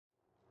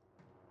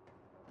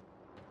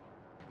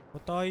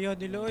Pataya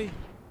nila oy.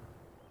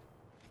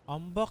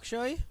 Ambak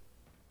siya eh.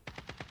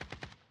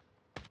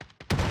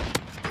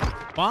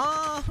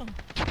 Bang!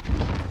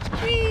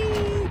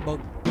 Wee!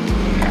 Bug.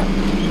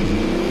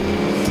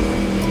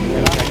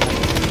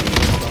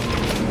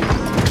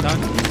 Down.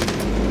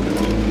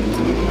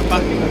 Apa?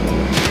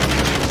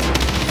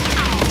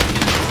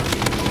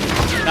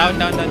 Down.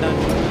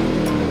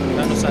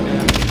 Down usah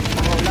nila.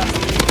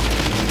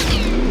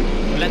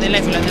 Wala na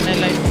life.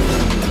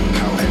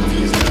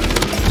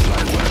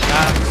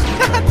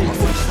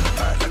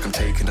 Like I'm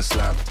taking a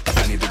slap.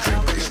 I need a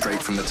drink, but it's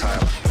straight from the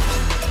tap.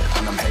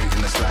 And I'm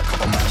hating the slack.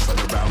 Couple man slide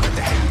around like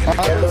the hate in the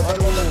gap.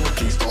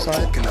 Please stop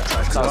talking that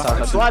trash.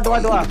 Dua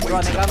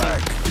nih kami.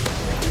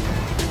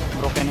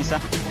 Broken isa.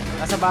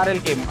 Nasa barrel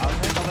Kim.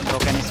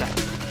 Broken isa.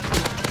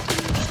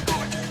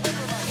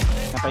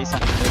 Napa isa.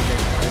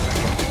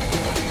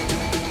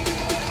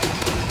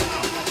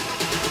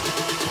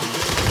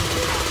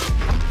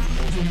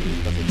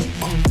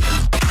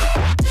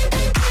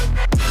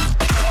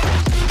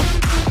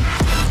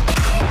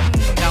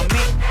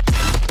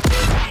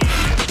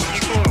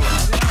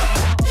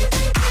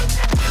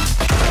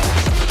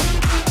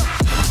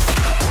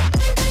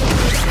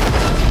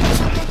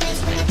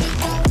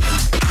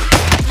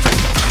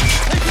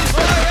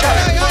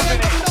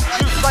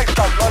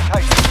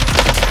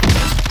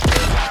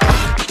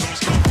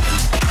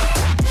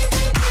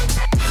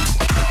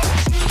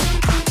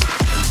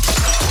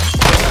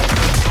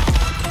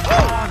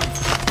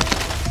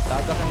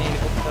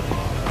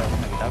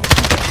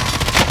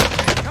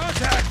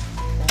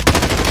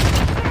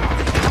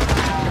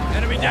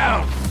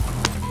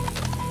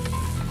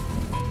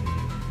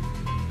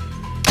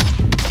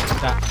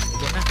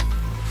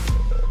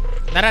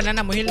 Nara,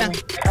 muhil na.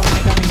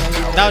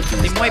 Down,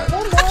 team wipe.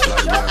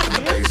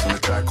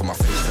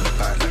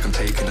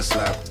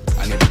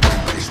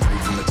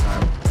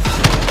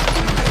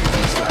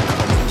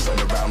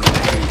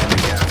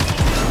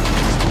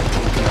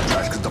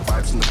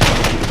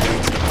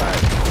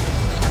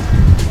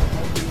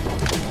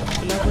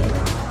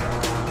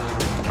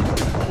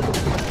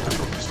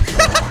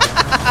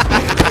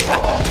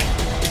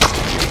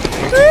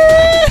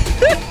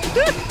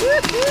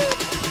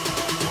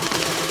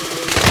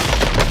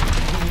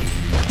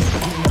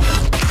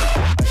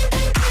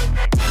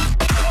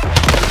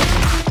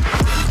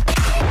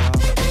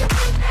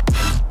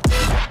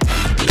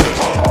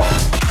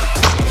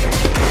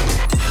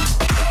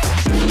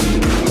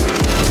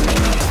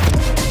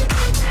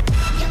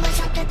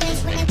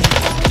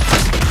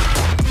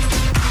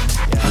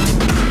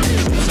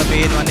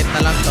 Manit na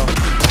lang to.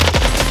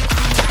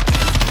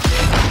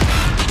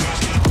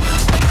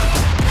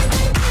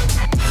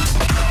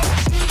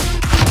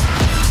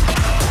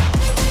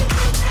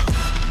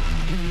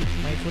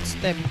 May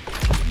footstep.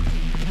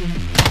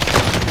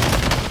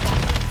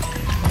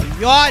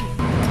 Ayun!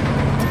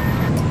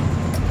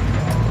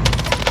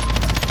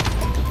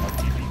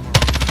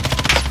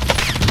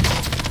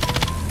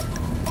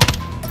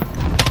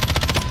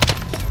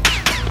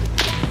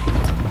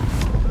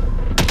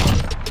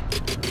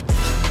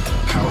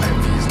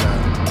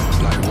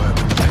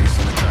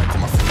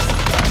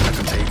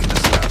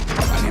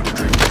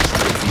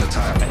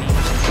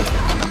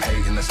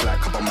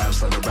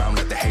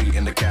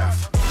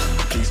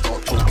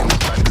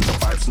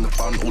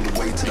 All the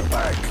way to the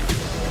back.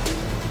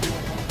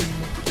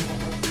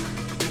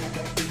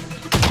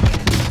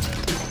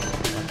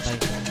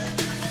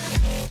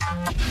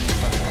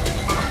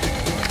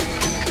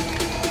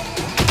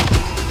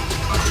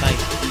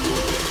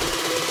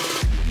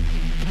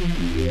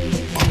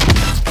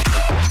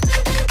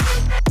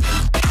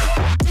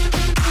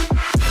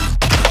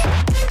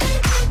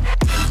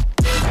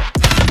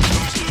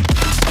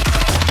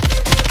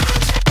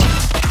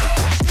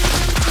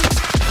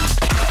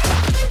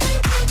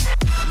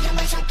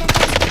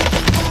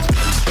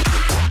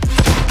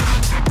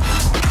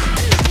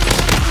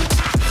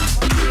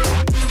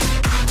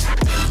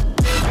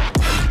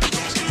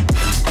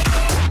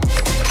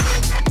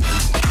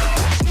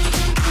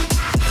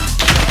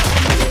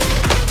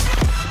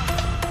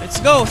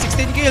 Go!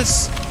 16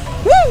 kills!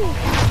 Woo!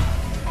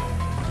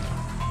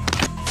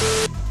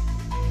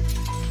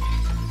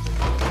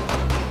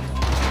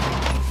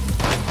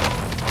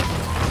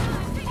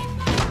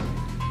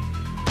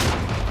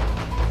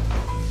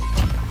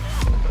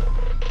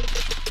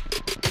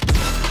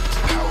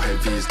 How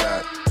heavy is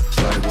that?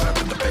 Slide work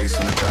with the bass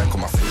on the track.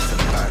 On my face to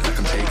the back like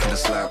I'm taking a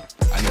slap.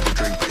 I need a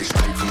drink, but it's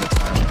straight from the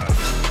tap.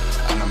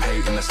 And I'm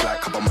hating the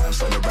slack. Couple man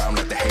slide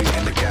around like the hate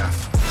in the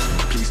gaff.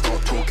 Please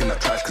stop talking that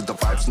trash, cause the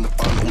vibes and the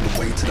fun all the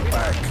way to the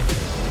back.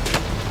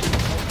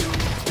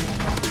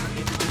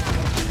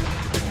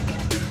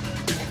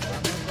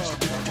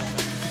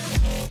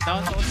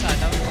 Down to usa.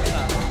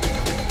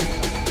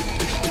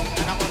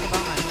 Anak ko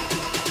tubangan.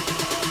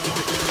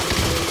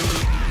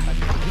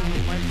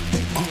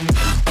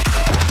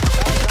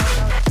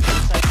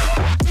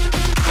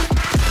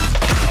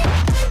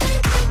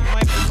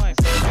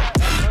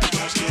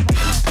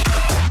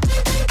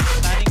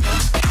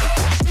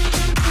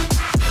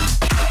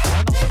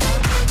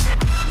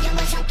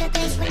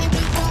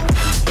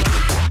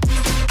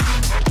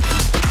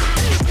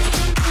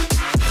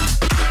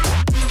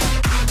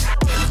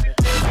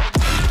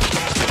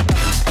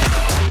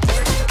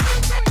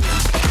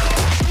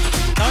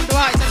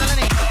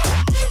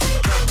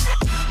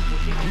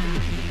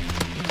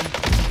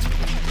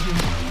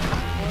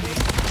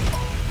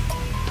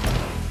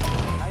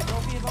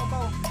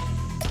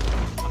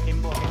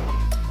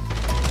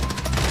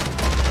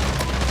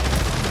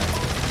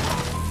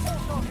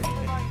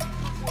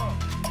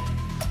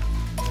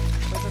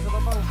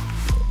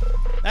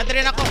 Nandito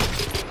rin ako.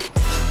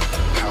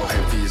 How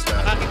heavy is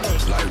that?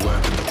 Light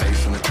work with the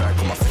bass on the track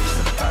on my face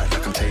at the back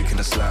like I'm taking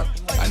a slap.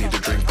 I need a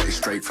drink but it's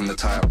straight from the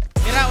tap.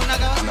 Mira, una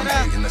gawas, And I'm mira.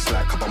 hating the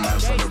slack, couple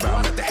mans on the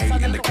round like they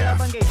hating the gaff.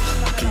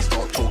 Please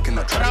stop talking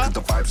that trash cause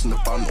the vibes and the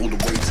fun all the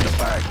way to the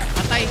back.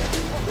 Patay.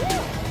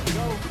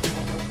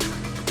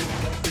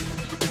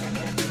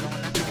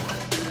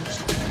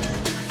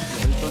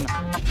 Ito na.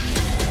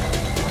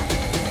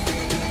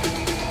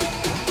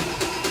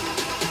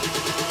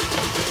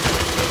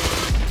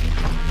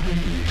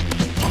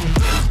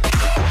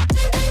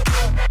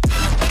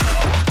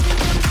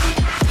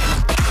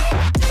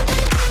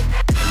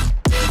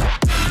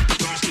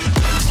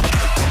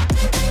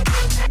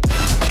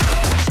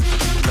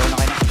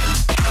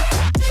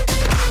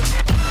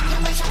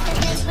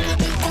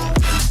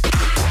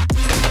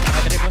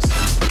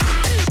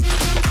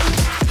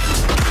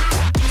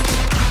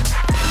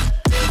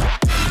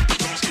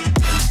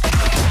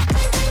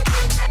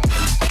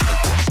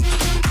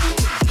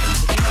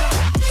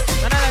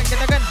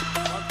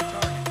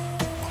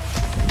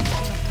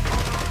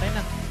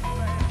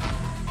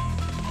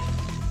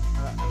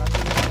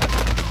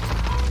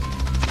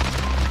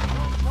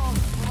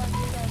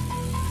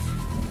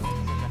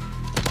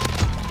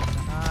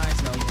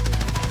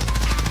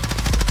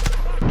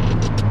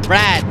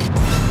 Brad.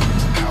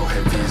 How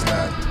heavy is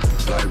that?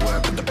 Light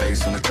work with the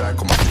bass on the track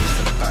on my face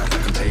at the back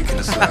like I'm taking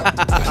a slap.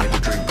 I need a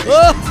drink but it's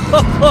straight from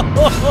the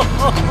tap.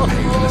 I'm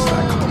hating the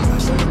slack, couple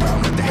mans on the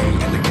round like they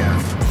hating the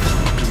gaff.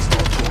 Please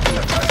stop talking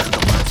that trash cause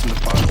the vibes and the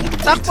fun all the way to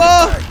the Takbo!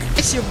 back.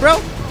 Nice you, bro.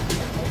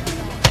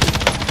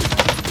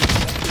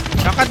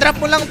 Kakadrop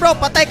mo lang, bro.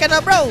 Patay ka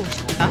na, bro.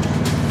 Ha?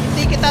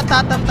 Hindi kita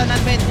tatamtanan,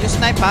 men. You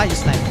snipe, ha? You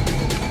snipe.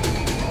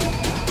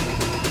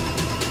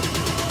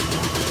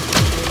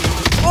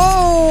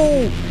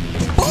 Oh!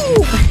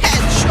 Boom!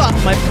 Headshot,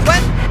 my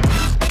friend.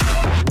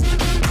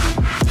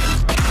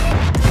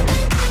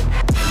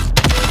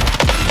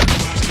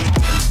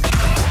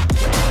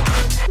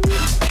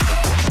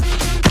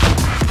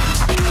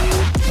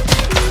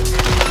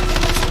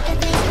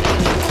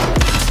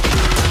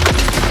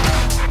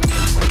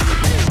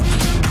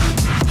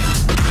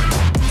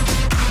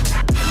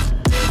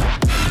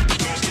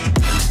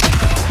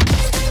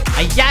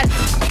 Ayan!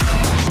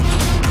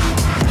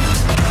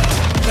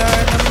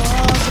 Karna mo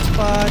sa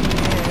panin.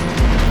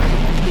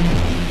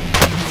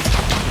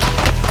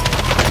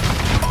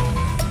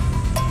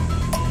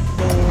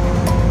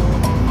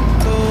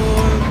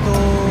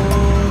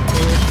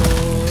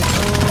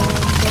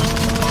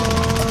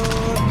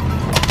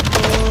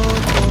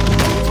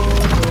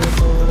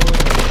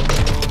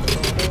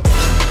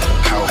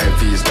 How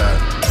heavy is that?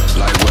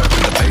 Light work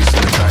with the bass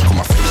on the track on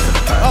my face at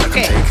the back like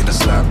Okay. I'm taking a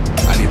slap.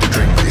 I need a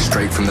drink but it's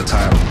straight from the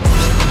tap.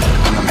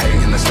 And I'm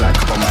hating the slack,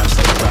 couple mans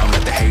on the round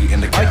like they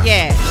hating the Oh gaff.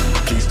 yeah!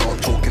 Please stop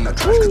talking that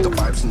trash cause the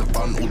vibes and the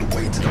fun all the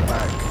way to the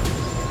back.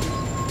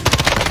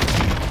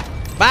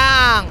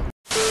 Bang!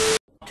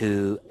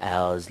 2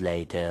 hours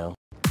later.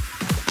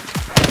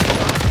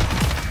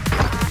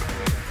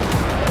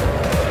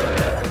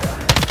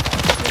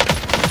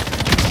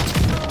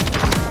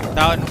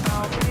 Down.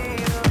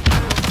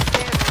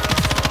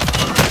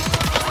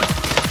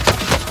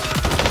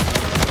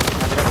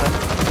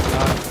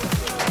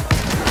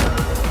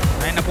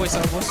 Ayun na po, isa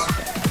ubos.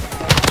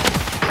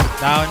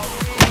 Down.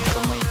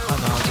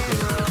 Ano, sige.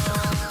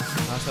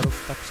 Nasa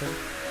rooftop siya.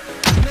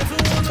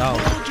 Down.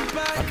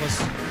 Tapos.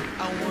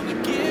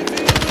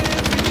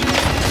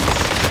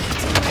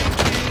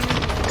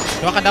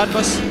 Dua ka down,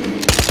 boss.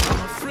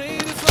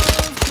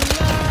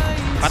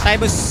 Patay,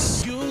 boss.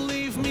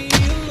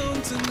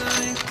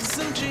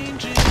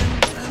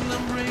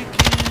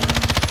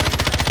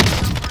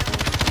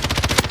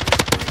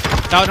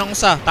 Down ang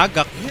isa,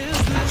 tagak.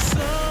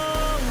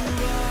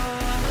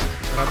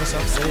 Tara, boss,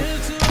 up.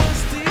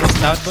 Boss,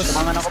 down, boss.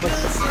 Tumangan ako,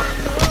 boss.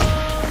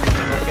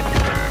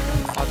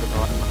 Ah,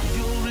 totoo.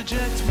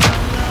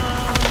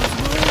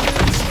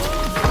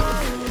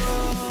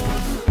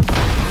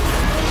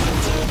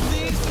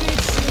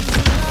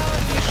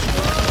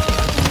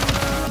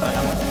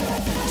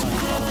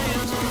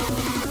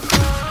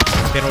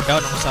 Pero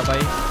down ang sabay.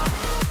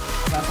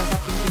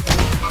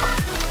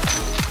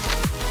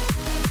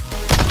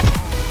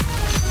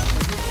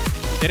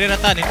 Dire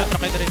rata, nindot na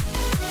kayo dire.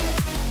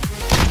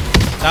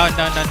 Down.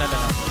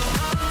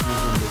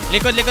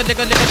 Likod.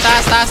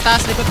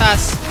 Taas. Likod,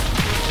 taas.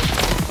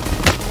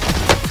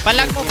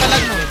 Palag mo.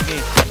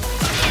 Okay.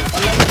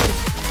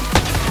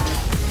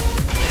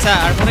 Isa,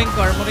 armoring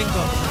ko.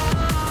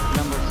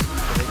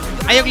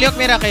 Ayog liok,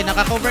 Mira. Kayo,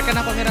 naka-cover ka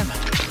na po, Mira.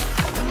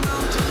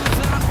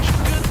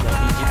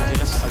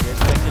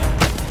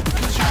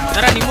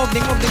 Tara, ni-move.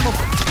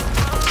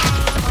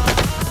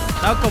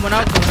 Nawag ko.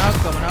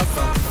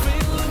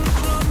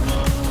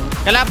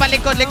 Kalaban,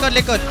 likod.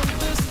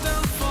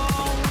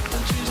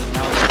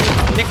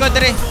 Likod,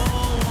 dire.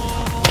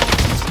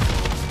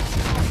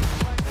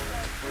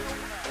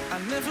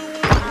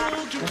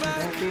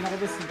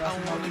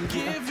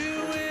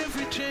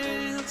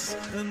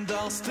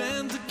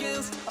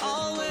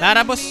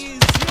 Lara, boss.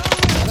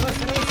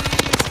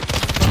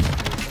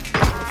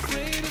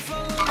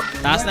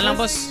 Taas na lang,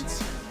 boss.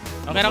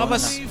 Okay na ako,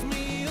 boss.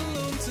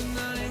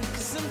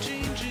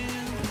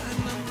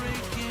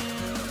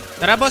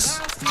 Tara, boss.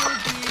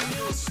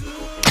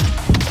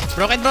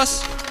 Broken,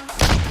 boss.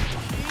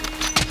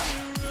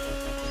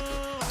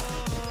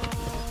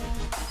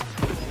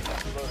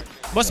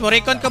 Boss, mo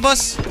recon ko,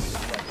 boss.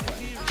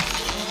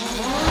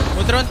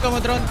 Mudron ko.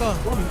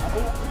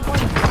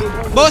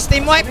 Boss,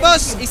 team wipe,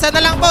 boss. Isa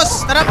na lang,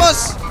 boss. Tara,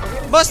 boss.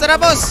 Tara,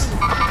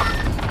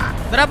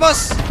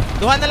 boss.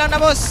 Duha na lang na,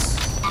 boss.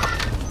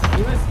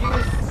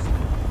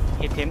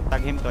 Hit him,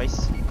 tag him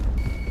twice.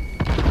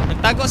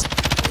 Nagtagos.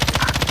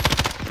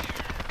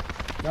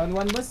 Down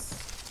 1, boss.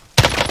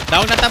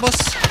 Down na ta, boss.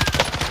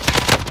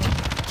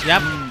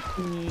 Yap.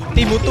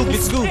 Team O.T.O.G,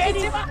 let's go.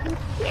 Team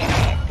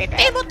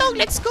O.T.O.G,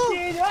 let's go.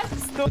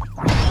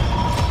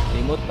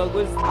 Team O.T.O.G,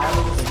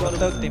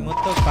 boss. Team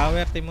O.T.O.G,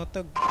 power, Team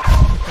O.T.O.G.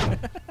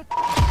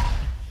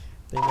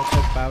 Team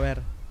O.T.O.G, power.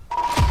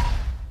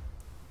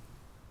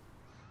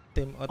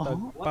 Team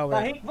O.T.O.G, What power.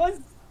 the heck, boss?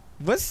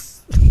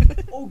 Boss?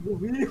 Oh,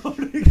 gawin.